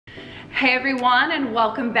Hey everyone, and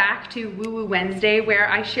welcome back to Woo Woo Wednesday, where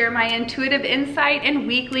I share my intuitive insight and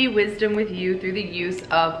weekly wisdom with you through the use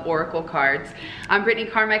of oracle cards. I'm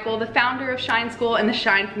Brittney Carmichael, the founder of Shine School and the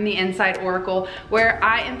Shine from the Inside Oracle, where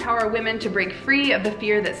I empower women to break free of the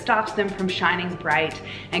fear that stops them from shining bright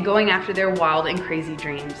and going after their wild and crazy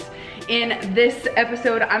dreams. In this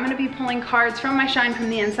episode, I'm going to be pulling cards from my Shine from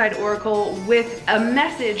the Inside Oracle with a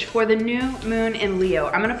message for the new moon in Leo.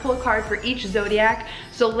 I'm going to pull a card for each zodiac,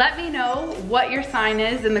 so let me know what your sign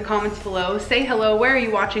is in the comments below. Say hello, where are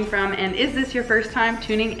you watching from, and is this your first time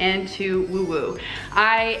tuning in to Woo Woo?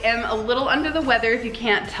 I am a little under the weather if you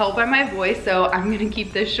can't tell by my voice, so I'm going to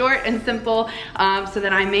keep this short and simple so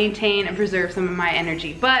that I maintain and preserve some of my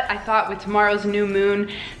energy. But I thought with tomorrow's new moon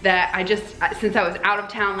that since I was out of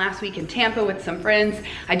town last week in Tampa with some friends,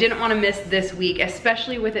 I didn't want to miss this week,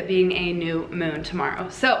 especially with it being a new moon tomorrow.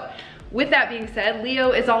 So with that being said,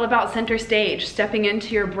 Leo is all about center stage, stepping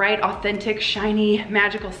into your bright, authentic, shiny,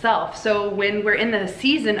 magical self. So when we're in the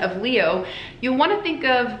season of Leo, you'll want to think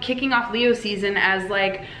of kicking off Leo season as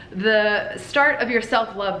like the start of your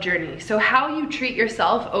self-love journey. So how you treat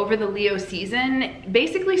yourself over the Leo season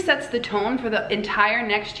basically sets the tone for the entire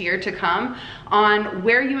next year to come on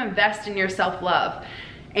where you invest in your self-love.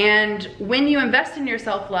 And when you invest in your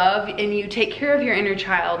self-love and you take care of your inner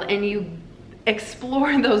child and you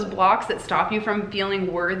explore those blocks that stop you from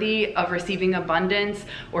feeling worthy of receiving abundance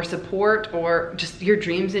or support or just your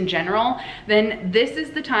dreams in general, then this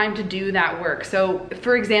is the time to do that work. So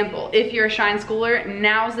for example, if you're a Shine Schooler,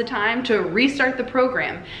 now's the time to restart the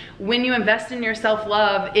program. When you invest in your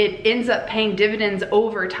self-love, it ends up paying dividends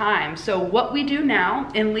over time. So what we do now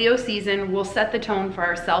in Leo season will set the tone for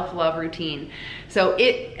our self-love routine. So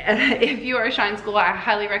if you are a Shine Schooler, I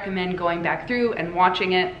highly recommend going back through and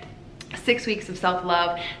watching it. 6 weeks of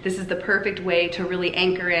self-love. This is the perfect way to really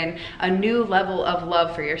anchor in a new level of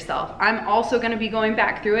love for yourself. I'm also going to be going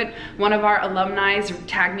back through it. One of our alumni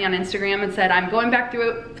tagged me on Instagram and said, I'm going back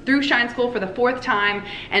through Shine School for the 4th time,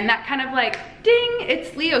 and that kind of like, ding,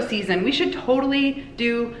 it's Leo season. We should totally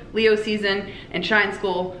do Leo season and Shine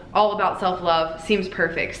School all about self-love. Seems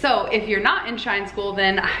perfect. So if you're not in Shine School,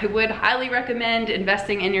 then I would highly recommend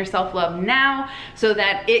investing in your self-love now so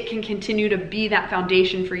that it can continue to be that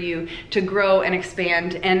foundation for you to grow and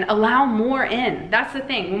expand and allow more in. That's the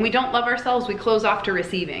thing. When we don't love ourselves, we close off to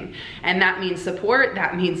receiving. And that means support,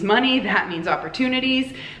 that means money, that means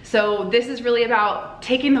opportunities. So this is really about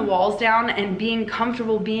taking the walls down and being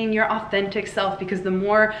comfortable being your authentic self, because the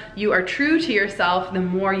more you are true to yourself, the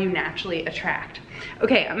more you naturally attract.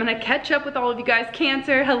 Okay, I'm gonna catch up with all of you guys.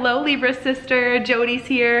 Cancer, hello Libra sister, Jody's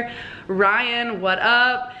here. Ryan, what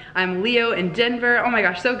up? I'm Leo in Denver. Oh my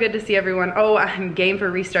gosh, so good to see everyone. Oh, I'm game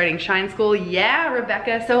for restarting Shine School. Yeah,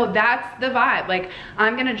 Rebecca, so that's the vibe. Like,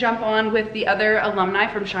 I'm gonna jump on with the other alumni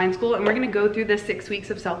from Shine School and we're gonna go through the 6 weeks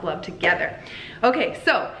of self-love together. Okay,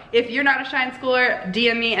 so if you're not a Shine Schooler,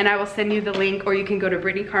 DM me and I will send you the link, or you can go to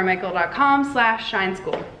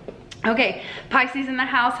brittneycarmichael.com/shineschool. Okay, Pisces in the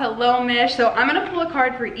house, hello Mish. So I'm gonna pull a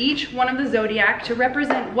card for each one of the zodiac to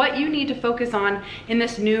represent what you need to focus on in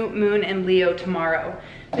this new moon in Leo tomorrow.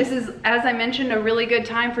 This is, as I mentioned, a really good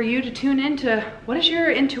time for you to tune into what is your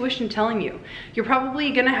intuition telling you. You're probably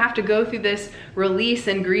gonna have to go through this release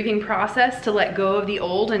and grieving process to let go of the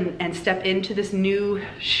old and step into this new,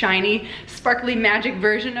 shiny, sparkly magic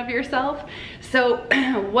version of yourself. So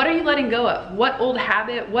what are you letting go of? What old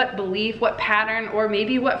habit, what belief, what pattern, or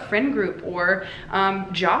maybe what friend group or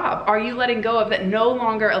job are you letting go of that no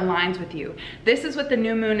longer aligns with you? This is what the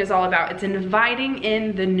new moon is all about. It's inviting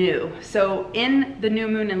in the new. So in the new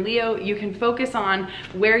moon in Leo, you can focus on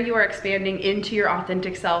where you are expanding into your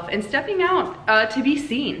authentic self and stepping out to be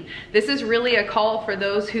seen. This is really a call for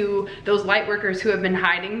those light workers who have been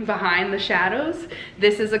hiding behind the shadows.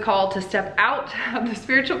 This is a call to step out of the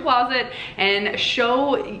spiritual closet and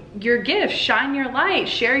show your gifts, shine your light,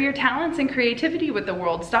 share your talents and creativity with the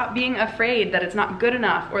world. Stop being afraid that it's not good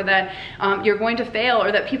enough, or that you're going to fail,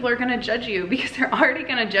 or that people are going to judge you, because they're already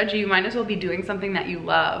going to judge you. You might as well be doing something that you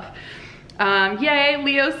love. Yay,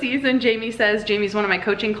 Leo season, Jamie says. Jamie's one of my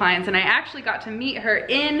coaching clients, and I actually got to meet her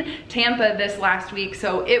in Tampa this last week,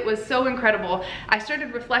 so it was so incredible. I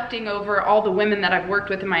started reflecting over all the women that I've worked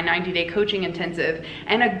with in my 90-day coaching intensive,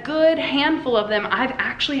 and a good handful of them I've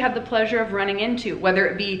actually had the pleasure of running into, whether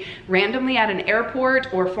it be randomly at an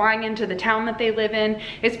airport or flying into the town that they live in.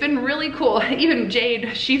 It's been really cool. Even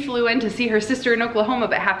Jade, she flew in to see her sister in Oklahoma,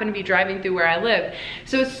 but happened to be driving through where I live.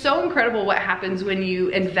 So it's so incredible what happens when you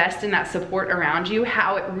invest in that support support around you,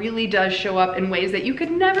 how it really does show up in ways that you could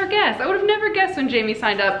never guess. I would have never guessed when Jamie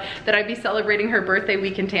signed up that I'd be celebrating her birthday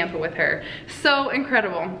week in Tampa with her. So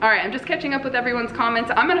incredible. All right, I'm just catching up with everyone's comments.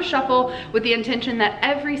 I'm gonna shuffle with the intention that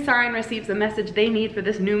every sign receives the message they need for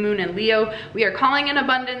this new moon in Leo. We are calling in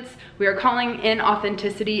abundance, we are calling in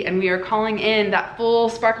authenticity, and we are calling in that full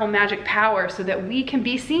sparkle magic power so that we can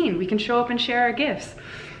be seen, we can show up and share our gifts.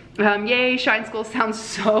 Yay, Shine School sounds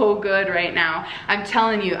so good right now. I'm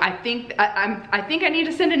telling you, I think I need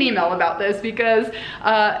to send an email about this because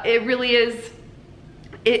it really is,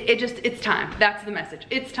 it's time. That's the message.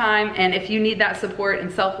 It's time, and if you need that support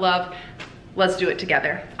and self-love, let's do it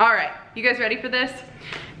together. All right, you guys ready for this?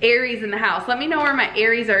 Aries in the house. Let me know where my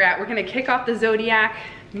Aries are at. We're gonna kick off the zodiac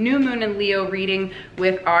new moon in Leo reading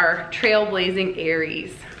with our trailblazing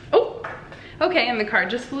Aries. Oh, okay, and the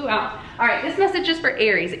card just flew out. All right, this message is for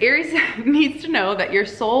Aries. Aries needs to know that your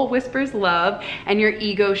soul whispers love and your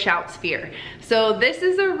ego shouts fear. So this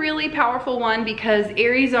is a really powerful one because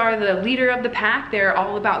Aries are the leader of the pack. They're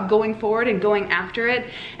all about going forward and going after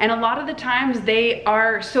it. And a lot of the times they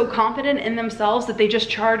are so confident in themselves that they just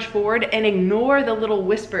charge forward and ignore the little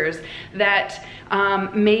whispers that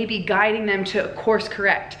may be guiding them to course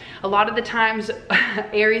correct. A lot of the times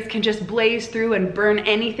Aries can just blaze through and burn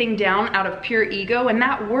anything down out of pure ego, and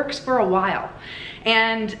that works for a while.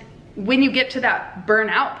 And when you get to that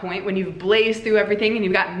burnout point, when you've blazed through everything and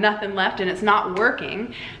you've got nothing left and it's not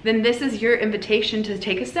working, then this is your invitation to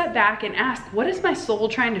take a step back and ask, what is my soul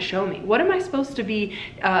trying to show me? What am I supposed to be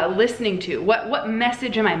listening to? What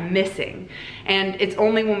message am I missing? And it's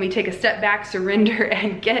only when we take a step back, surrender,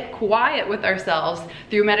 and get quiet with ourselves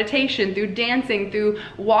through meditation, through dancing, through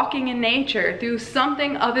walking in nature, through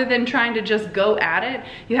something other than trying to just go at it.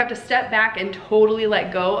 You have to step back and totally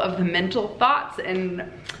let go of the mental thoughts and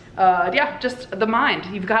yeah, just the mind.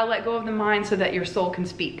 You've got to let go of the mind so that your soul can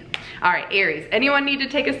speak. All right, Aries, anyone need to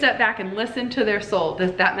take a step back and listen to their soul?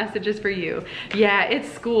 That message is for you. Yeah, it's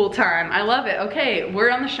school time. I love it. Okay,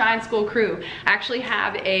 we're on the Shine School crew. I actually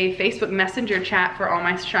have a Facebook Messenger chat for all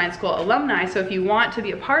my Shine School alumni, so if you want to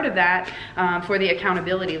be a part of that for the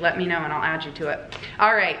accountability, let me know and I'll add you to it.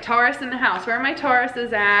 All right, Taurus in the house. Where are my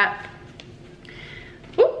Tauruses at?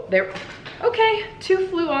 Ooh, there. Okay, 2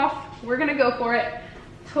 flew off. We're gonna go for it.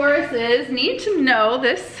 Tauruses need to know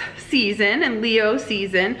this season and Leo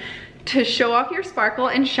season to show off your sparkle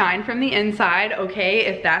and shine from the inside, okay?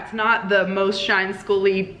 If that's not the most Shine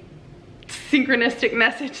School-y synchronistic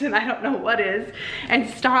message, then I don't know what is. And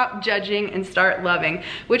stop judging and start loving,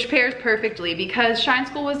 which pairs perfectly because Shine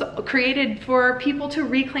School was created for people to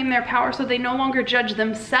reclaim their power so they no longer judge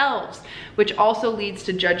themselves, which also leads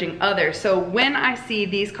to judging others. So when I see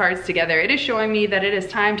these cards together, it is showing me that it is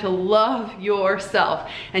time to love yourself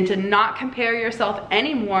and to not compare yourself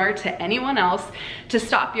anymore to anyone else, to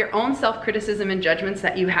stop your own self-criticism and judgments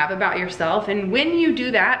that you have about yourself. And when you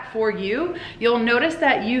do that for you, you'll notice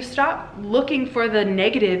that you stop looking for the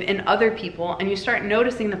negative in other people and you start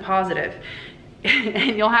noticing the positive.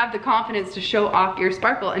 And you'll have the confidence to show off your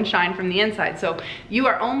sparkle and shine from the inside. So you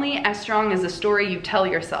are only as strong as the story you tell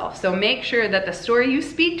yourself. So make sure that the story you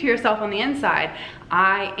speak to yourself on the inside,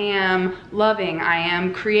 I am loving, I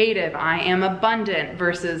am creative, I am abundant,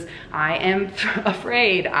 versus I am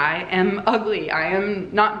afraid, I am ugly, I am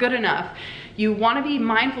not good enough. You want to be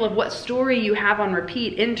mindful of what story you have on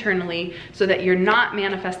repeat internally so that you're not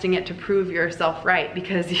manifesting it to prove yourself right,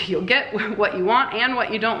 because you'll get what you want and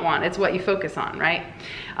what you don't want. It's what you focus on, right?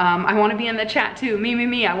 I want to be in the chat too.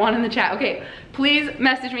 Me, I want in the chat. Okay, please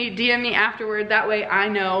message me, DM me afterward. That way I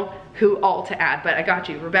know who all to add, but I got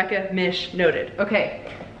you. Rebecca, Mish, noted.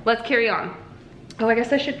 Okay, let's carry on. Oh, I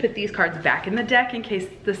guess I should put these cards back in the deck in case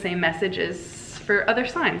the same message is for other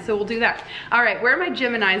signs, so we'll do that. All right, where are my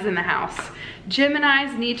Geminis in the house?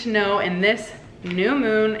 Geminis need to know in this new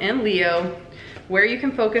moon in Leo where you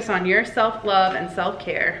can focus on your self-love and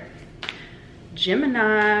self-care.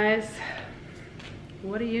 Geminis,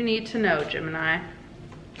 what do you need to know, Gemini?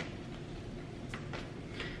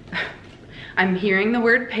 I'm hearing the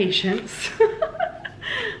word patience.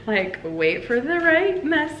 Like, wait for the right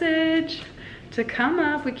message to come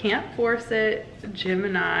up. We can't force it.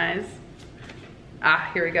 Geminis.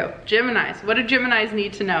 Ah, here we go. Geminis. What do Geminis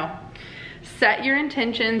need to know? Set your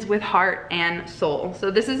intentions with heart and soul. So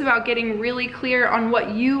this is about getting really clear on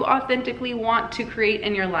what you authentically want to create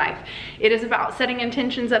in your life. It is about setting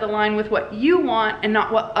intentions that align with what you want and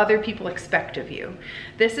not what other people expect of you.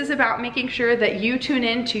 This is about making sure that you tune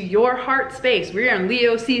into your heart space. We're in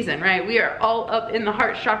Leo season, right? We are all up in the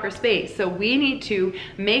heart chakra space. So we need to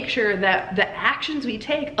make sure that the actions we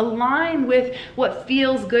take align with what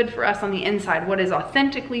feels good for us on the inside, what is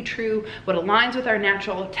authentically true, what aligns with our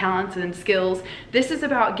natural talents and skills. This is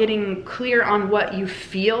about getting clear on what you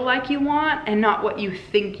feel like you want and not what you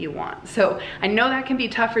think you want. So I know that can be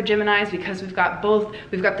tough for Geminis because we've got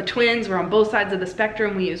the twins, we're on both sides of the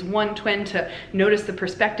spectrum. We use one twin to notice the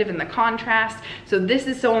perspective and the contrast. So this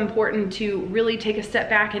is so important to really take a step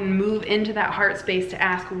back and move into that heart space to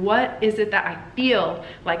ask, what is it that I feel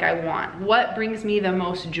like I want? What brings me the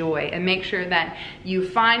most joy? And make sure that you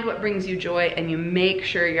find what brings you joy and you make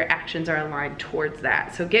sure your actions are aligned towards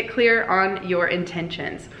that. So get clear on your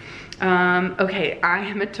intentions. Okay, I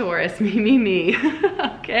am a Taurus, me.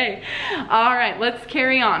 Okay, all right, let's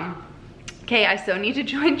carry on. Okay, I so need to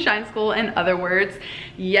join Shine School. In other words,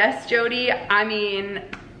 yes, Jody, I mean,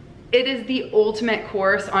 it is the ultimate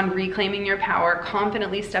course on reclaiming your power,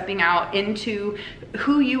 confidently stepping out into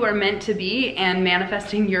who you are meant to be and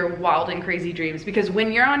manifesting your wild and crazy dreams. Because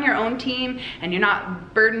when you're on your own team and you're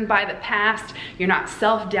not burdened by the past, you're not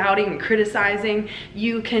self-doubting and criticizing,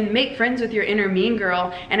 you can make friends with your inner mean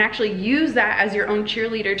girl and actually use that as your own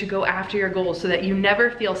cheerleader to go after your goals so that you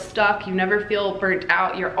never feel stuck, you never feel burnt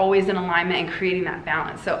out, you're always in alignment and creating that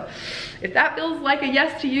balance. So if that feels like a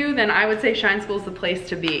yes to you, then I would say Shine School is the place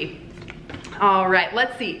to be. All right,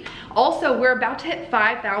 let's see. Also, we're about to hit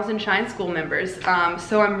 5,000 Shine School members.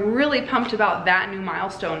 So I'm really pumped about that new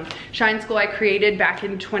milestone. Shine School I created back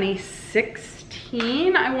in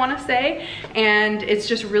 2016, I wanna say. And it's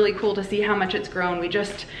just really cool to see how much it's grown. We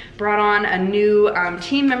just brought on a new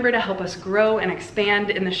team member to help us grow and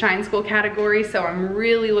expand in the Shine School category. So I'm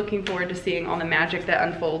really looking forward to seeing all the magic that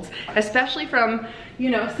unfolds, especially from, you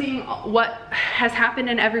know, seeing what has happened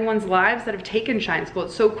in everyone's lives that have taken Shine School.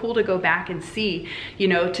 It's so cool to go back and see, you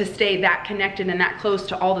know, to stay that connected and that close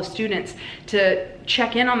to all the students, to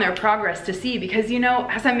check in on their progress, to see, because, you know,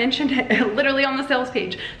 as I mentioned literally on the sales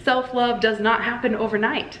page, self-love does not happen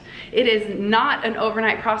overnight. It is not an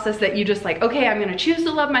overnight process that you just like, okay, I'm gonna choose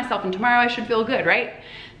to love myself and tomorrow I should feel good, right?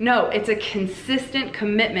 No, it's a consistent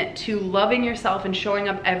commitment to loving yourself and showing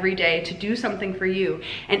up every day to do something for you.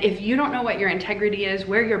 And if you don't know what your integrity is,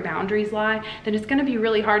 where your boundaries lie, then it's gonna be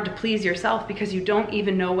really hard to please yourself because you don't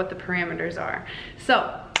even know what the parameters are.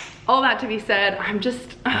 So, all that to be said, I'm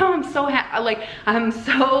so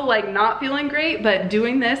not feeling great, but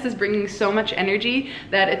doing this is bringing so much energy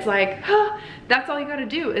that it's like, that's all you gotta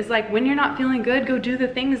do is like, when you're not feeling good, go do the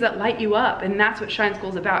things that light you up. And that's what Shine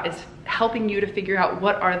School is about, is helping you to figure out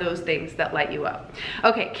what are those things that light you up.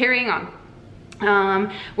 Okay, carrying on.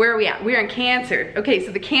 Where are we at? We're in Cancer. Okay,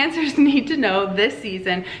 so the Cancers need to know this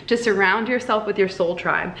season to surround yourself with your soul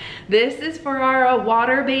tribe. This is for our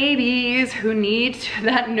water babies who need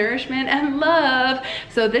that nourishment and love.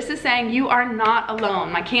 So this is saying you are not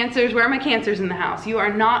alone. My Cancers, where are my Cancers in the house? You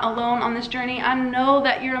are not alone on this journey. I know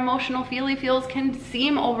that your emotional feels can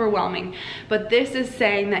seem overwhelming, but this is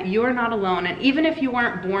saying that you are not alone. And even if you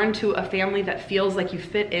weren't born to a family that feels like you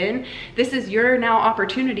fit in, this is your now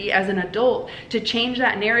opportunity as an adult to change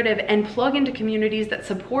that narrative and plug into communities that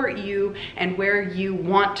support you and where you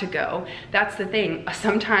want to go. That's the thing.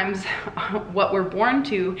 Sometimes what we're born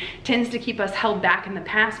to tends to keep us held back in the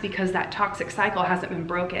past because that toxic cycle hasn't been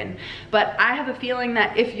broken. But I have a feeling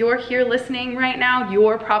that if you're here listening right now,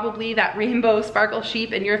 you're probably that rainbow sparkle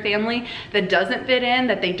sheep in your family that doesn't fit in,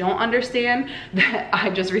 that they don't understand. That I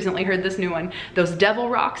just recently heard this new one, those devil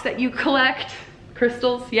rocks that you collect,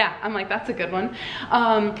 crystals. Yeah, I'm like, that's a good one.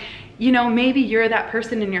 You know, maybe you're that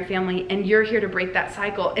person in your family and you're here to break that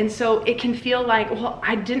cycle. And so it can feel like, well,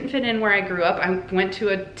 I didn't fit in where I grew up. I went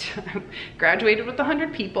to graduated with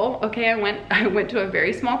 100 people. Okay, I went to a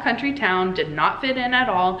very small country town, did not fit in at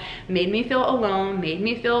all, made me feel alone, made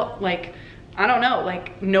me feel like, I don't know,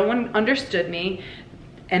 like no one understood me.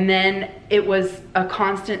 And then it was a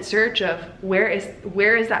constant search of where is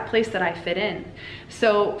that place that I fit in?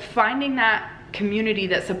 So finding that community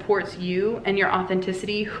that supports you and your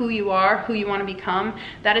authenticity, who you are, who you want to become,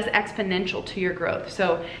 that is exponential to your growth.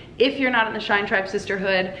 So if you're not in the Shine Tribe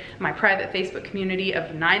Sisterhood, my private Facebook community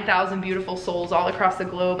of 9,000 beautiful souls all across the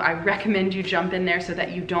globe, I recommend you jump in there so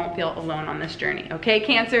that you don't feel alone on this journey. Okay,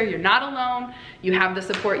 Cancer, you're not alone. You have the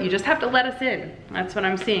support. You just have to let us in. That's what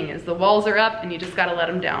I'm seeing, is the walls are up and you just got to let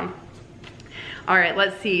them down. All right,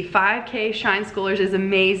 let's see. 5K Shine Schoolers is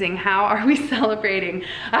amazing. How are we celebrating?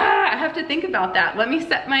 I have to think about that. Let me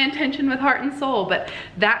set my intention with heart and soul. But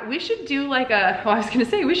that we should do like a, well, I was gonna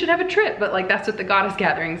say we should have a trip, but like that's what the goddess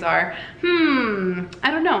gatherings are.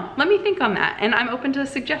 I don't know. Let me think on that. And I'm open to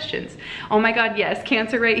suggestions. Oh my God, yes,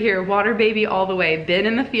 Cancer right here. Water baby all the way. Been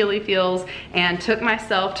in the feely feels and took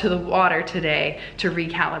myself to the water today to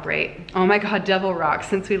recalibrate. Oh my God, Devil Rock.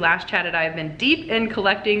 Since we last chatted, I've been deep in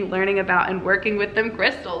collecting, learning about, and working with them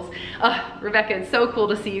crystals. Rebecca, it's so cool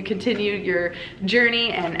to see you continue your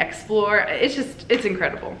journey and explore. It's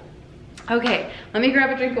incredible. Okay, let me grab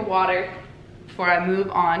a drink of water before I move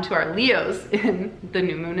on to our Leos in the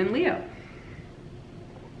new moon in Leo.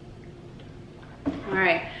 All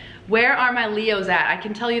right, where are my Leos at? I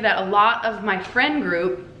can tell you that a lot of my friend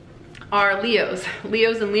group are Leos.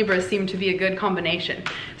 Leos and Libras seem to be a good combination.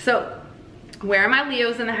 So where are my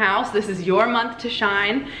Leos in the house? This is your month to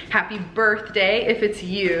shine. Happy birthday if it's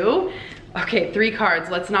you. Okay, 3 cards.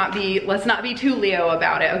 Let's not be too Leo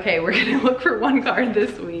about it. Okay, we're gonna look for 1 card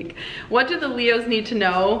this week. What do the Leos need to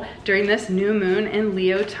know during this new moon in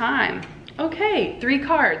Leo time? Okay, 3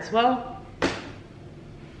 cards. Well,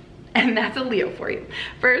 and that's a Leo for you.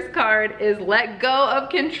 First card is let go of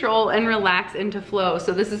control and relax into flow.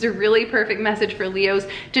 So this is a really perfect message for Leos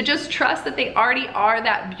to just trust that they already are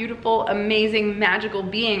that beautiful, amazing, magical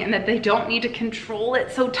being and that they don't need to control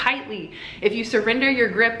it so tightly. If you surrender your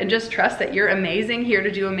grip and just trust that you're amazing, here to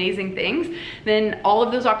do amazing things, then all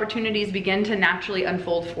of those opportunities begin to naturally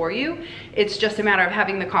unfold for you. It's just a matter of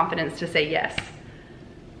having the confidence to say yes.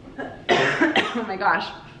 Oh my gosh.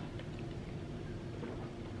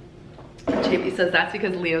 Jamie says that's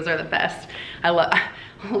because Leos are the best. I love,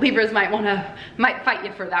 Libras might fight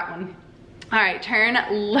you for that one. All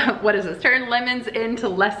right, what is this? Turn lemons into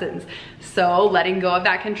lessons. So letting go of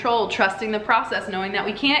that control, trusting the process, knowing that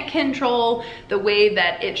we can't control the way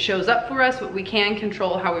that it shows up for us, but we can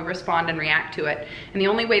control how we respond and react to it. And the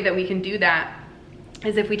only way that we can do that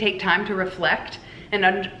is if we take time to reflect and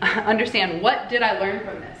understand, what did I learn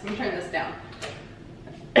from this? Let me turn this down.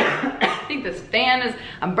 I think this fan is,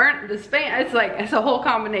 I'm burnt, this fan, it's a whole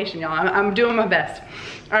combination, y'all. I'm doing my best.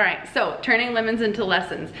 All right, so turning lemons into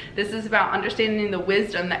lessons. This is about understanding the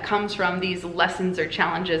wisdom that comes from these lessons or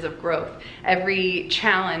challenges of growth. Every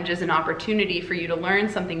challenge is an opportunity for you to learn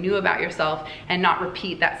something new about yourself and not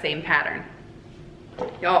repeat that same pattern.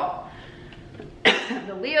 Y'all,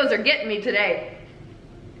 the Leos are getting me today.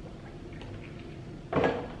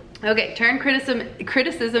 Okay, turn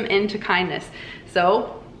criticism into kindness.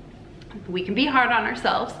 So we can be hard on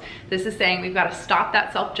ourselves. This is saying we've got to stop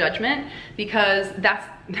that self-judgment, because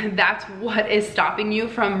that's what is stopping you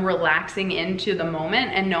from relaxing into the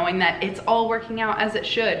moment and knowing that it's all working out as it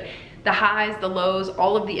should. The highs, the lows,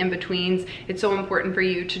 all of the in-betweens. It's so important for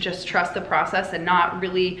you to just trust the process and not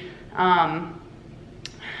really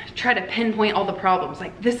try to pinpoint all the problems.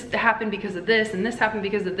 Like, this happened because of this and this happened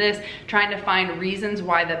because of this, trying to find reasons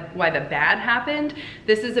why the bad happened.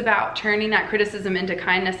 This is about turning that criticism into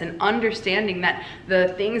kindness and understanding that the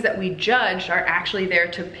things that we judged are actually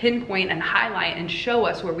there to pinpoint and highlight and show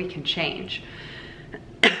us where we can change.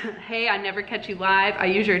 Hey, I never catch you live. I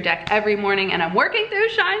use your deck every morning and I'm working through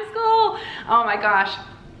Shine School. Oh my gosh.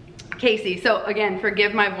 Casey, so again,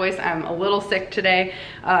 forgive my voice. I'm a little sick today.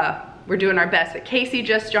 We're doing our best, but Casey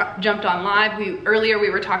just jumped on live. Earlier we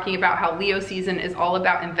were talking about how Leo season is all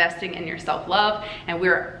about investing in your self-love, and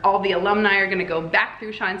all the alumni are gonna go back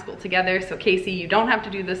through Shine School together. So Casey, you don't have to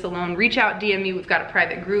do this alone. Reach out, DM me. We've got a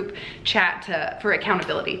private group chat for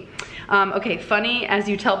accountability. Okay, funny as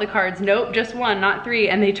you tell the cards, nope, just 1, not 3,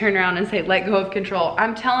 and they turn around and say, let go of control.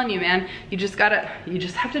 I'm telling you, man, you just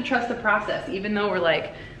have to trust the process, even though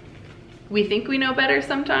we think we know better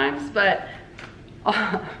sometimes, but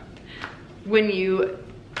when you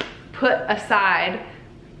put aside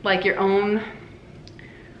like your own,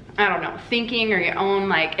 I don't know, thinking, or your own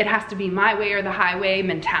like it has to be my way or the highway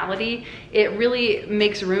mentality, it really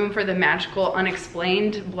makes room for the magical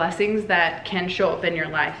unexplained blessings that can show up in your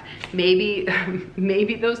life. Maybe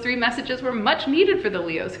those 3 messages were much needed for the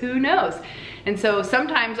Leos, who knows? And so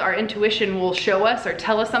sometimes our intuition will show us or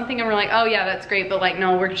tell us something and we're like, oh yeah, that's great, but like,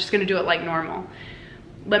 no, we're just gonna do it like normal.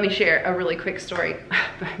 Let me share a really quick story.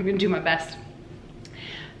 I'm gonna do my best.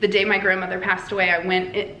 The day my grandmother passed away,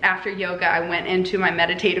 after yoga, I went into my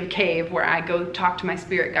meditative cave where I go talk to my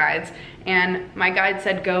spirit guides, and my guide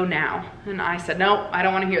said, go now. And I said, no, I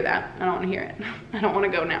don't wanna hear that. I don't wanna hear it. I don't wanna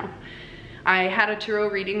go now. I had a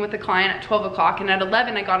tarot reading with a client at 12 o'clock, and at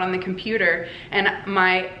 11 I got on the computer and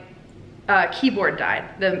my keyboard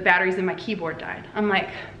died. The batteries in my keyboard died. I'm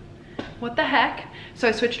like, what the heck? So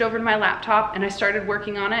I switched over to my laptop and I started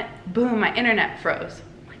working on it. Boom, my internet froze.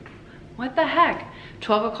 What the heck?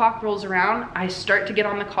 12 o'clock rolls around, I start to get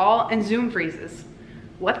on the call and Zoom freezes.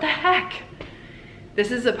 What the heck?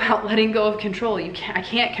 This is about letting go of control. I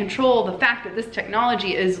can't control the fact that this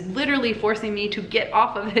technology is literally forcing me to get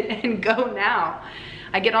off of it and go now.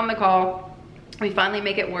 I get on the call, we finally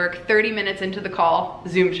make it work. 30 minutes into the call,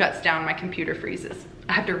 Zoom shuts down, my computer freezes.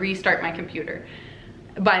 I have to restart my computer.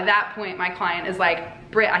 By that point, my client is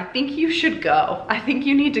like, Britt, I think you should go. I think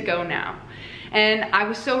you need to go now. And I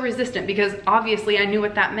was so resistant because obviously I knew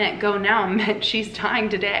what that meant. Go now meant she's dying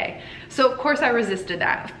today. So of course I resisted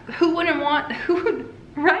that. Who wouldn't want,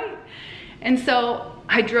 right? And so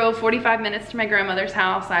I drove 45 minutes to my grandmother's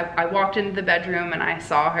house. I walked into the bedroom and I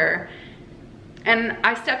saw her. And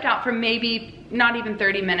I stepped out for maybe not even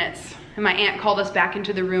 30 minutes. And my aunt called us back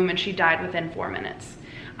into the room and she died within 4 minutes.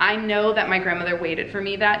 I know that my grandmother waited for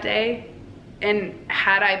me that day, and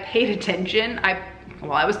had I paid attention, I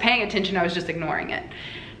was paying attention, I was just ignoring it.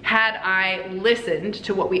 Had I listened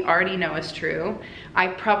to what we already know is true, I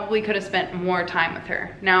probably could have spent more time with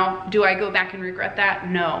her. Now, do I go back and regret that?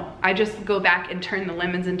 No. I just go back and turn the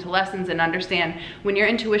lemons into lessons and understand when your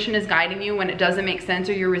intuition is guiding you, when it doesn't make sense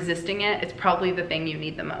or you're resisting it, it's probably the thing you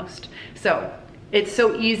need the most. So it's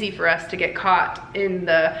so easy for us to get caught in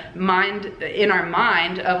our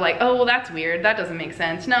mind of like, oh, well, that's weird. That doesn't make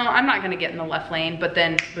sense. No, I'm not gonna get in the left lane, but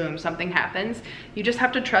then boom, something happens. You just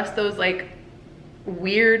have to trust those like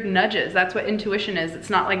weird nudges. That's what intuition is. It's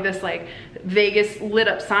not like this like Vegas lit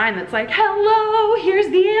up sign that's like, hello, here's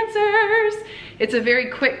the answers. It's a very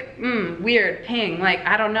quick, weird ping, like,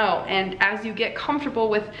 I don't know. And as you get comfortable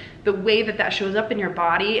with the way that that shows up in your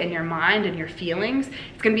body and your mind and your feelings,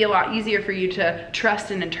 it's gonna be a lot easier for you to trust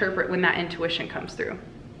and interpret when that intuition comes through.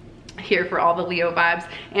 Here for all the Leo vibes.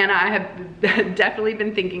 And I have definitely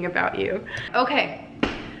been thinking about you. Okay,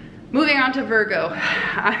 moving on to Virgo.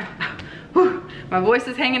 My voice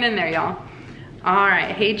is hanging in there, y'all. All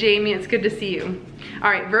right, hey Jamie, it's good to see you. All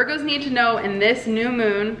right, Virgos need to know in this new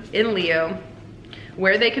moon in Leo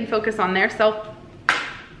where they can focus on their self.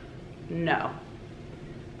 No.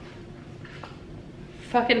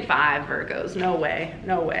 Fucking 5 Virgos, no way,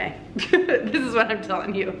 no way. This is what I'm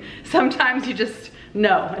telling you. Sometimes you just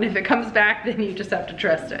know, and if it comes back, then you just have to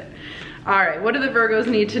trust it. All right, what do the Virgos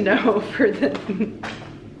need to know for the,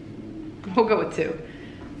 we'll go with 2.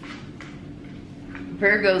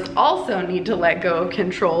 Virgos also need to let go of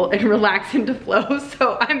control and relax into flow.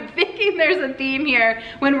 So I'm thinking there's a theme here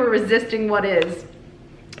when we're resisting what is,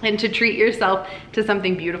 and to treat yourself to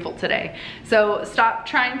something beautiful today. So stop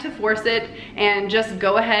trying to force it and just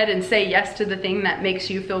go ahead and say yes to the thing that makes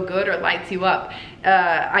you feel good or lights you up.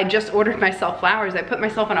 I just ordered myself flowers. I put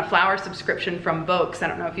myself on a flower subscription from Vokes. I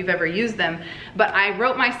don't know if you've ever used them, but I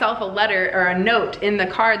wrote myself a letter or a note in the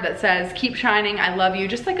card that says, keep shining, I love you,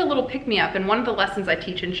 just like a little pick-me-up. And one of the lessons I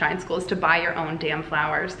teach in Shine School is to buy your own damn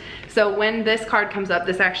flowers. So when this card comes up,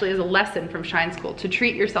 this actually is a lesson from Shine School to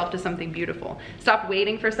treat yourself to something beautiful. Stop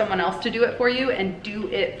waiting for someone else to do it for you and do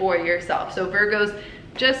it for yourself. So Virgos,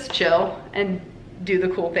 just chill and do the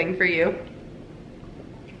cool thing for you.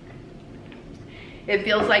 It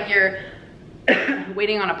feels like you're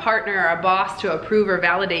waiting on a partner or a boss to approve or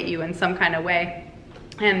validate you in some kind of way.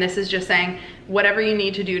 And this is just saying whatever you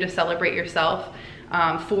need to do to celebrate yourself,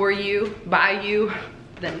 for you, by you,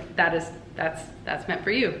 then that's meant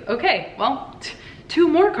for you. Okay, well, 2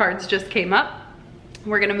 more cards just came up.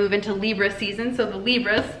 We're gonna move into Libra season. So the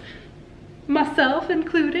Libras, myself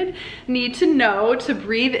included, need to know to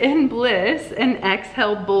breathe in bliss and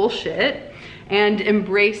exhale bullshit and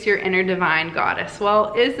embrace your inner divine goddess.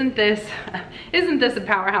 Well, isn't this a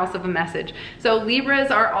powerhouse of a message? So Libras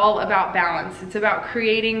are all about balance. It's about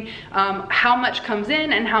creating how much comes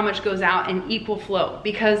in and how much goes out in equal flow.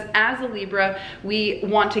 Because as a Libra, we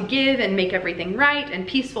want to give and make everything right and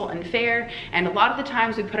peaceful and fair. And a lot of the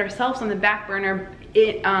times we put ourselves on the back burner,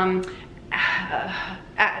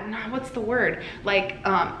 what's the word? Like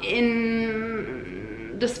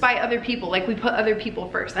despite other people, like we put other people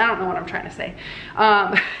first. I don't know what I'm trying to say.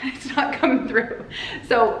 It's not coming through.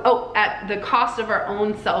 So, at the cost of our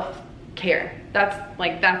own self-care.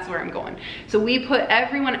 That's where I'm going. So we put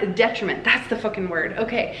everyone, detriment, that's the fucking word.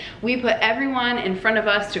 Okay, we put everyone in front of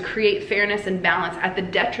us to create fairness and balance at the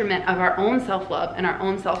detriment of our own self-love and our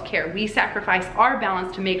own self-care. We sacrifice our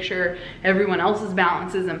balance to make sure everyone else's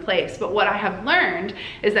balance is in place. But what I have learned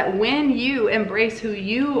is that when you embrace who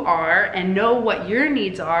you are and know what your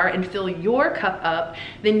needs are and fill your cup up,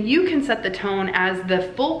 then you can set the tone as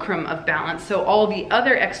the fulcrum of balance. So all the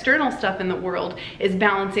other external stuff in the world is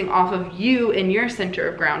balancing off of you in your center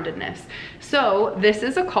of groundedness. So this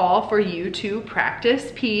is a call for you to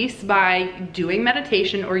practice peace by doing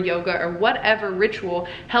meditation or yoga or whatever ritual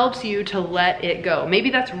helps you to let it go. Maybe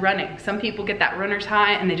that's running. Some people get that runner's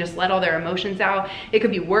high and they just let all their emotions out. It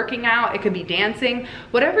could be working out, it could be dancing,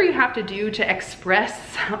 whatever you have to do to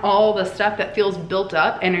express all the stuff that feels built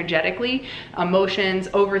up energetically, emotions,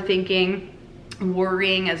 overthinking,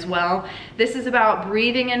 worrying as well. This is about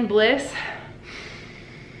breathing in bliss,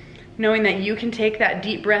 knowing that you can take that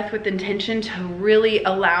deep breath with intention to really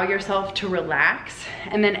allow yourself to relax,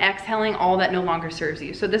 and then exhaling all that no longer serves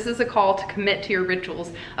you. So this is a call to commit to your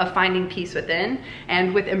rituals of finding peace within.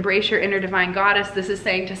 And with Embrace Your Inner Divine Goddess, this is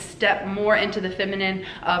saying to step more into the feminine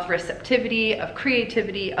of receptivity, of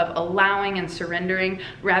creativity, of allowing and surrendering,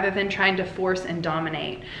 rather than trying to force and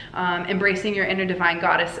dominate. Embracing Your Inner Divine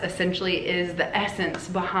Goddess essentially is the essence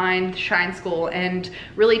behind Shine School, and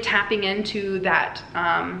really tapping into that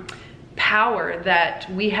power that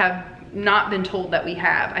we have not been told that we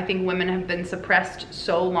have. I think women have been suppressed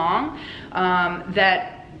so long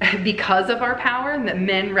that because of our power, that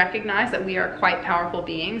men recognize that we are quite powerful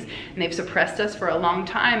beings, and they've suppressed us for a long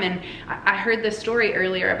time. And I heard this story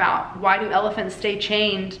earlier about why do elephants stay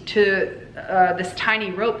chained to this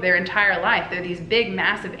tiny rope their entire life? They're these big,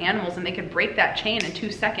 massive animals, and they could break that chain in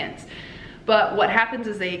 2 seconds. But what happens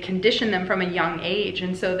is they condition them from a young age,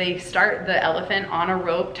 and so they start the elephant on a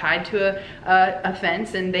rope tied to a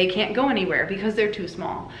fence, and they can't go anywhere because they're too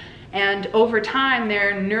small. And over time,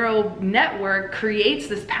 their neural network creates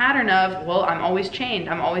this pattern of, well, I'm always chained,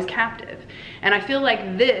 I'm always captive. And I feel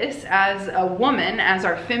like this, as a woman, as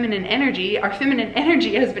our feminine energy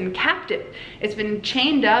has been captive. It's been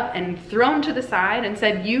chained up and thrown to the side and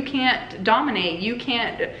said, you can't dominate, you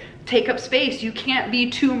can't take up space, you can't be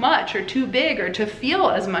too much or too big or to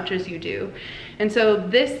feel as much as you do. And so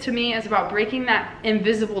this to me is about breaking that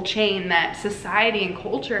invisible chain that society and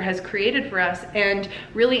culture has created for us, and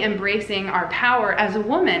really embracing our power as a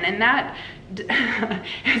woman. And that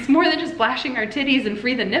it's more than just flashing our titties and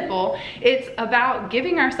free the nipple. It's about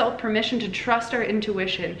giving ourselves permission to trust our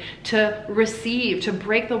intuition, to receive, to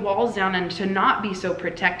break the walls down, and to not be so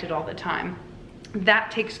protected all the time.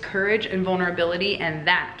 That takes courage and vulnerability, and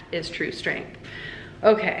that is true strength.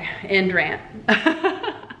 Okay, end rant.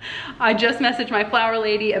 I just messaged my flower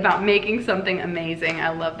lady about making something amazing. I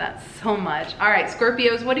love that so much. All right,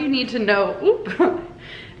 Scorpios, what do you need to know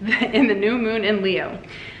in the new moon in Leo?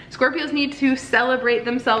 Scorpios need to celebrate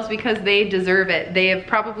themselves because they deserve it. They have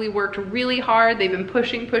probably worked really hard. They've been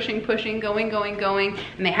pushing, going,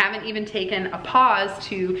 and they haven't even taken a pause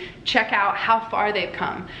to check out how far they've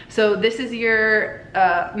come. So this is your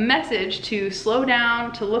message to slow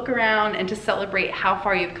down, to look around, and to celebrate how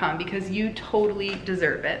far you've come, because you totally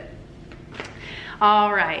deserve it.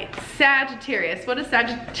 All right, Sagittarius. What is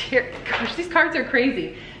Sagittarius? Gosh, these cards are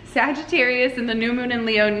crazy. Sagittarius in the new moon in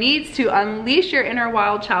Leo needs to unleash your inner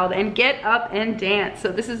wild child and get up and dance.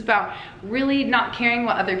 So this is about really not caring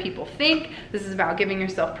what other people think. This is about giving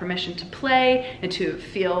yourself permission to play and to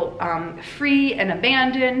feel free and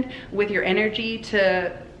abandoned with your energy,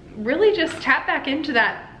 to really just tap back into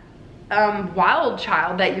that wild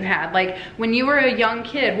child that you had. Like when you were a young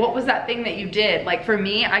kid, what was that thing that you did? Like for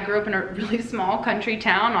me, I grew up in a really small country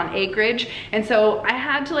town on acreage, and so I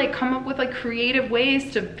had to like come up with like creative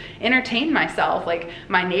ways to entertain myself. Like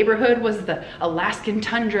my neighborhood was the Alaskan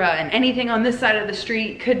tundra, and anything on this side of the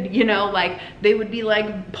street could, you know, like they would be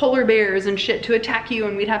like polar bears and shit to attack you,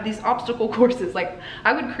 and we'd have these obstacle courses. Like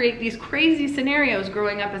I would create these crazy scenarios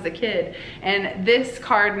growing up as a kid, and this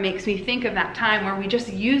card makes me think of that time where we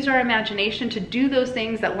just used our imagination to do those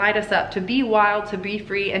things that light us up, to be wild, to be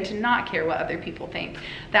free, and to not care what other people think.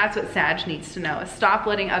 That's what Sag needs to know, is stop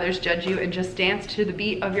letting others judge you and just dance to the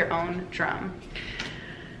beat of your own drum.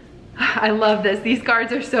 I love this. These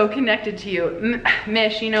cards are so connected to you.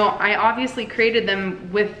 Mish, you know, I obviously created them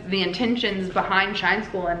with the intentions behind Shine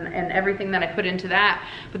School and everything that I put into that.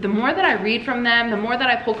 But the more that I read from them, the more that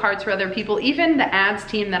I pull cards for other people, even the ads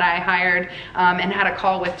team that I hired and had a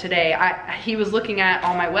call with today, he was looking at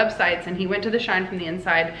all my websites, and he went to the Shine from the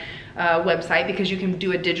Inside website, because you can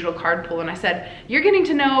do a digital card pull, and I said, you're getting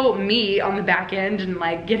to know me on the back end and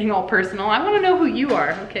like getting all personal. I want to know who you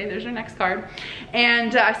are. Okay, there's your next card.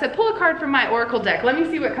 And I said, pull a card from my oracle deck. Let me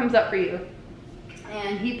see what comes up for you.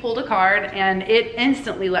 and he pulled a card, and it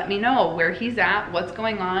instantly let me know where he's at, what's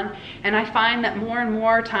going on. And I find that more and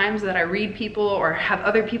more times that I read people or have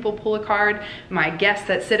other people pull a card, my guests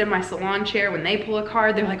that sit in my salon chair, when they pull a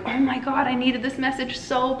card, they're like, oh my God, I needed this message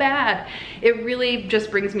so bad. It really just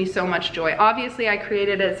brings me so much joy. Obviously I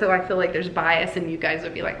created it, so I feel like there's bias, and you guys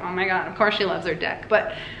would be like, oh my God, of course she loves her deck.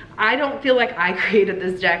 But I don't feel like I created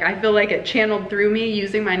this deck. I feel like it channeled through me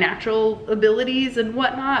using my natural abilities and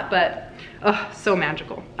whatnot, but oh, so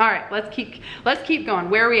magical. All right, let's keep going.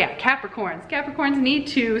 Where are we at? Capricorns. Capricorns need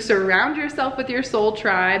to surround yourself with your soul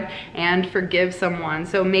tribe and forgive someone.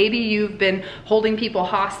 So maybe you've been holding people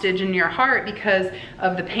hostage in your heart because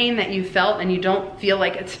of the pain that you felt, and you don't feel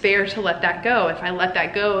like it's fair to let that go. If I let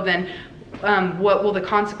that go, then what will the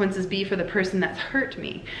consequences be for the person that's hurt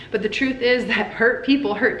me? But the truth is that hurt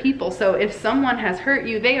people hurt people. So if someone has hurt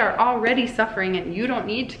you, they are already suffering, and you don't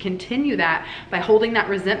need to continue that by holding that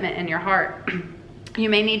resentment in your heart. You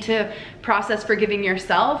may need to process forgiving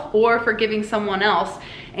yourself or forgiving someone else,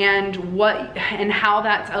 and how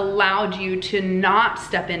that's allowed you to not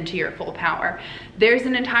step into your full power. There's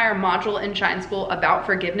an entire module in Shine School about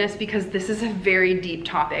forgiveness, because this is a very deep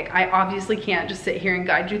topic. I obviously can't just sit here and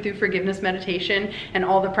guide you through forgiveness meditation and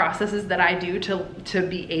all the processes that I do to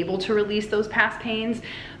be able to release those past pains.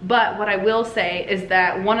 But what I will say is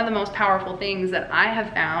that one of the most powerful things that I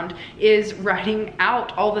have found is writing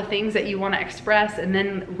out all the things that you want to express and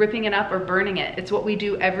then ripping it up or burning it. It's what we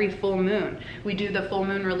do every full moon. We do the full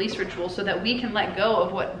moon release ritual so that we can let go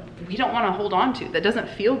of what we don't want to hold on to, that doesn't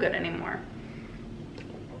feel good anymore.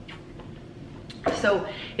 So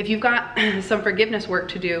if you've got some forgiveness work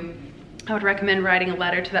to do, I would recommend writing a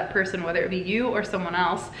letter to that person, whether it be you or someone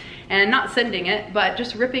else, and not sending it, but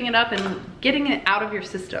just ripping it up and getting it out of your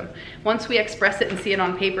system. Once we express it and see it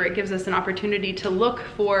on paper, it gives us an opportunity to look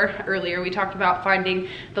for, earlier we talked about finding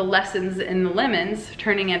the lessons in the lemons,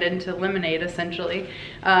 turning it into lemonade essentially.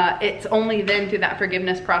 It's only then through that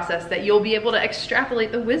forgiveness process that you'll be able to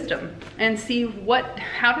extrapolate the wisdom and see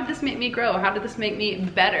how did this make me grow? How did this make me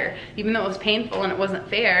better? Even though it was painful and it wasn't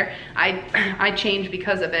fair, I changed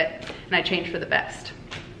because of it, and I changed for the best.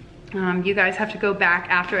 You guys have to go back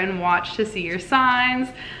after and watch to see your signs.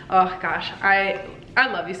 Oh gosh, I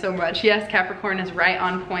love you so much. Yes, Capricorn is right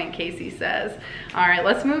on point, Casey says. All right,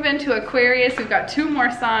 let's move into Aquarius. We've got 2 more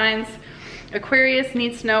signs. Aquarius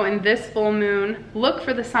needs to know in this full moon, look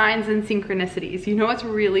for the signs and synchronicities. You know what's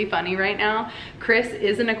really funny right now? Chris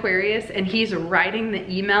is an Aquarius, and he's writing the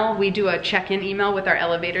email. We do a check-in email with our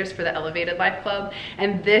elevators for the Elevated Life Club,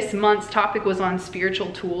 and this month's topic was on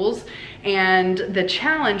spiritual tools, and the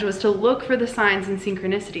challenge was to look for the signs and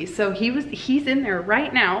synchronicities. So he's in there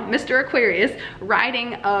right now, Mr. Aquarius,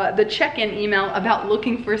 writing the check-in email about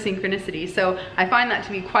looking for synchronicity. So I find that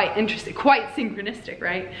to be quite interesting, quite synchronistic,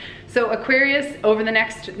 right? So Aquarius, over the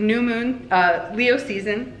next new moon, Leo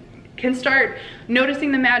season, can start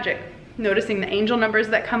noticing the magic, noticing the angel numbers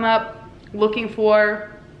that come up, looking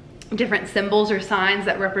for different symbols or signs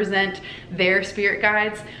that represent their spirit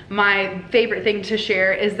guides. My favorite thing to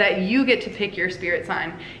share is that you get to pick your spirit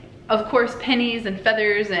sign. Of course, pennies and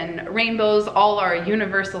feathers and rainbows all are a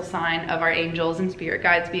universal sign of our angels and spirit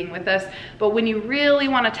guides being with us. But when you really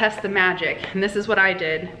want to test the magic, and this is what I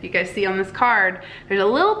did, you guys see on this card, there's a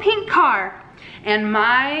little pink car, and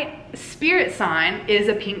my spirit sign is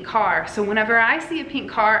a pink car. So whenever I see a pink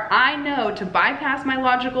car, I know to bypass my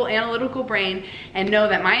logical, analytical brain and know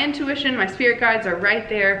that my intuition, my spirit guides are right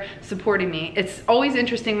there supporting me. It's always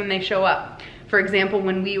interesting when they show up. For example,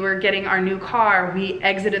 when we were getting our new car, we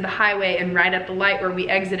exited the highway, and right at the light where we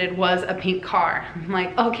exited was a pink car. I'm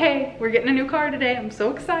like, okay, we're getting a new car today. I'm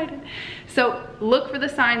so excited. So look for the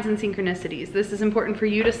signs and synchronicities. This is important for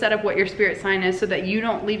you to set up what your spirit sign is so that you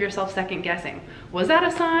don't leave yourself second guessing. Was that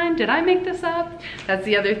a sign? Did I make this up? That's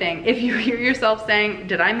the other thing. If you hear yourself saying,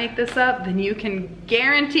 did I make this up? Then you can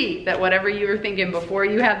guarantee that whatever you were thinking before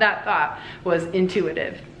you had that thought was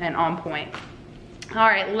intuitive and on point. All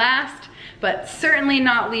right, last but certainly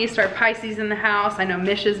not least, our Pisces in the house. I know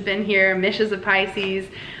Mish has been here. Mish is a Pisces.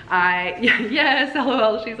 Yes,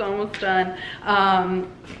 LOL, she's almost done.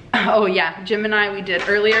 Oh yeah, Gemini we did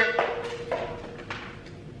earlier.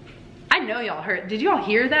 I know y'all heard, did y'all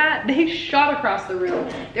hear that? They shot across the room.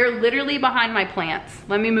 They're literally behind my plants.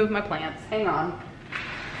 Let me move my plants, hang on.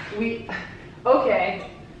 Okay,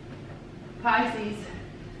 Pisces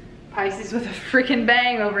with a freaking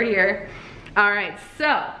bang over here. All right,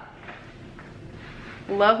 so,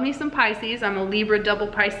 love me some Pisces. I'm a Libra double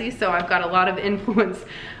Pisces, so I've got a lot of influence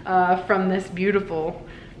from this beautiful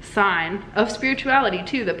sign of spirituality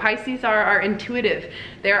too. The Pisces are intuitive,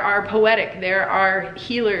 there are poetic, there are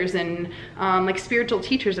healers and like spiritual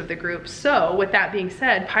teachers of the group. So with that being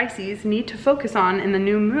said, Pisces need to focus on in the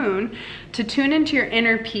new moon to tune into your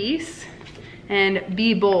inner peace and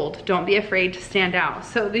be bold. Don't be afraid to stand out.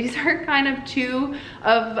 So these are kind of two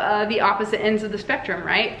of the opposite ends of the spectrum,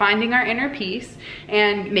 right? Finding our inner peace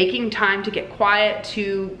and making time to get quiet,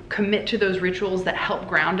 to commit to those rituals that help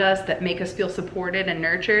ground us, that make us feel supported and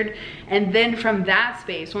nurtured. And then from that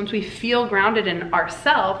space, once we feel grounded in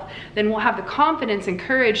ourselves, then we'll have the confidence and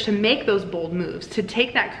courage to make those bold moves, to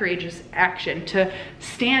take that courageous action, to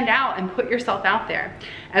stand out and put yourself out there.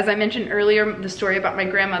 As I mentioned earlier, the story about my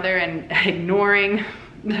grandmother and ignoring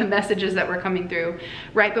the messages that were coming through.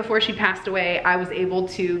 Right before she passed away, I was able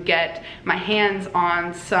to get my hands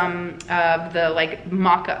on some of the like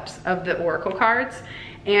mock-ups of the oracle cards,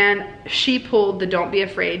 and she pulled the Don't Be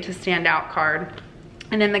Afraid to Stand Out card.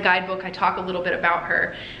 And in the guidebook, I talk a little bit about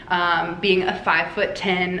her being a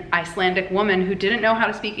 5'10" Icelandic woman who didn't know how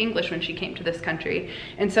to speak English when she came to this country.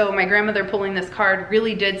 And so my grandmother pulling this card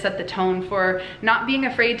really did set the tone for not being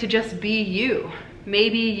afraid to just be you.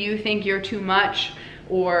 Maybe you think you're too much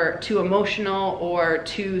or too emotional or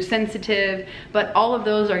too sensitive, but all of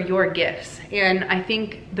those are your gifts. And I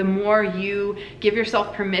think the more you give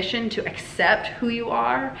yourself permission to accept who you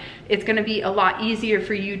are, it's gonna be a lot easier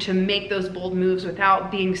for you to make those bold moves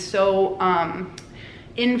without being so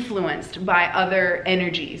influenced by other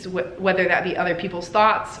energies, whether that be other people's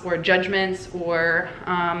thoughts or judgments or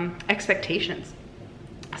expectations.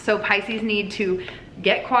 So Pisces need to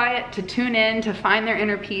get quiet, to tune in, to find their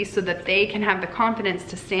inner peace so that they can have the confidence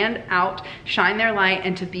to stand out, shine their light,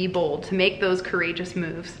 and to be bold, to make those courageous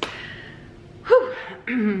moves. Whew.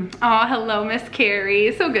 Oh, hello, Miss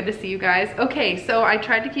Carrie. So good to see you guys. Okay, so I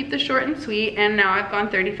tried to keep this short and sweet, and now I've gone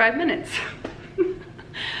 35 minutes.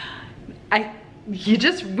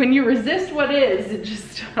 When you resist what is, it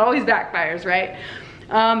just always backfires, right?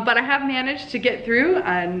 But I have managed to get through,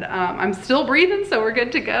 and I'm still breathing, so we're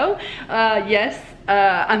good to go. Yes,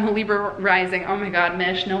 I'm a Libra rising. Oh my God,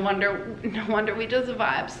 Mish, no wonder we just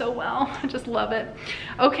vibe so well. I just love it.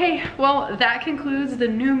 Okay, well, that concludes the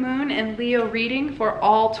new moon and Leo reading for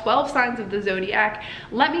all 12 signs of the zodiac.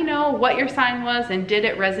 Let me know what your sign was and did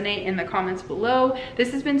it resonate in the comments below.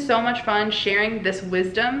 This has been so much fun sharing this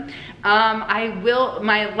wisdom.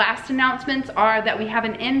 My last announcements are that we have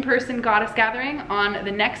an in-person goddess gathering on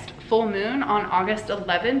the next full moon on August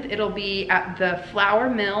 11th. It'll be at the Flour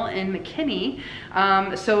Mill in McKinney.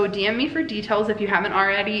 So DM me for details if you haven't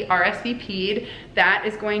already RSVP'd. That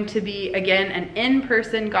is going to be, again, an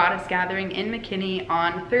in-person goddess gathering in McKinney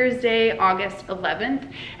on Thursday, August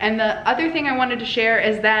 11th. And the other thing I wanted to share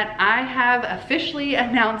is that I have officially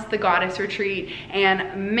announced the goddess retreat,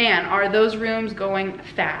 and man, are those rooms going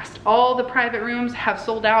fast. All the private rooms have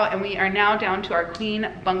sold out, and we are now down to our queen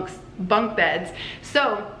bunk beds.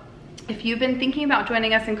 So if you've been thinking about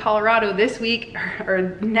joining us in Colorado this week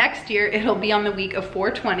or next year, it'll be on the week of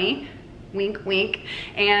 4/20. Wink, wink.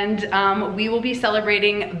 And we will be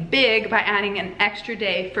celebrating big by adding an extra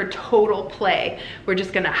day for total play. We're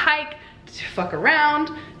just gonna hike, fuck around,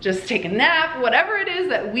 just take a nap, whatever it is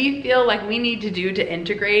that we feel like we need to do to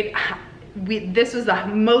integrate. This was the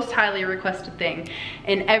most highly requested thing.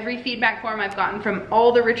 In every feedback form I've gotten from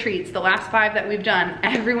all the retreats, the last 5 that we've done,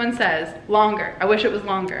 everyone says, longer. I wish it was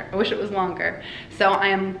longer. I wish it was longer. So I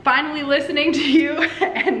am finally listening to you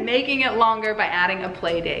and making it longer by adding a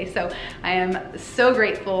play day. So I am so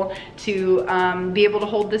grateful to be able to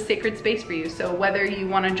hold this sacred space for you. So whether you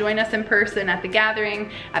want to join us in person at the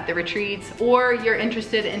gathering, at the retreats, or you're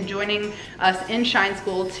interested in joining us in Shine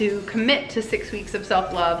School to commit to 6 weeks of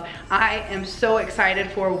self-love, I am so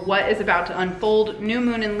excited for what is about to unfold. New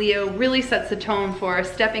moon in Leo really sets the tone for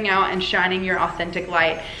stepping out and shining your authentic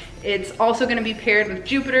light. It's also going to be paired with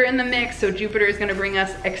Jupiter in the mix, so Jupiter is going to bring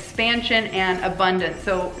us expansion and abundance.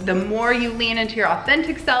 So the more you lean into your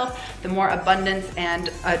authentic self, the more abundance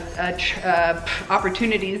and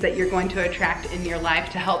opportunities that you're going to attract in your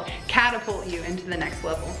life to help catapult you into the next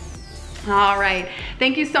level. All right,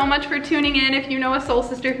 thank you so much for tuning in. If you know a soul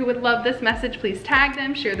sister who would love this message, please tag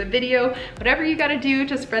them, share the video, whatever you gotta do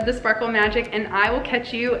to spread the sparkle magic, and I will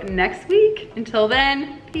catch you next week. Until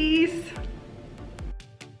then, peace.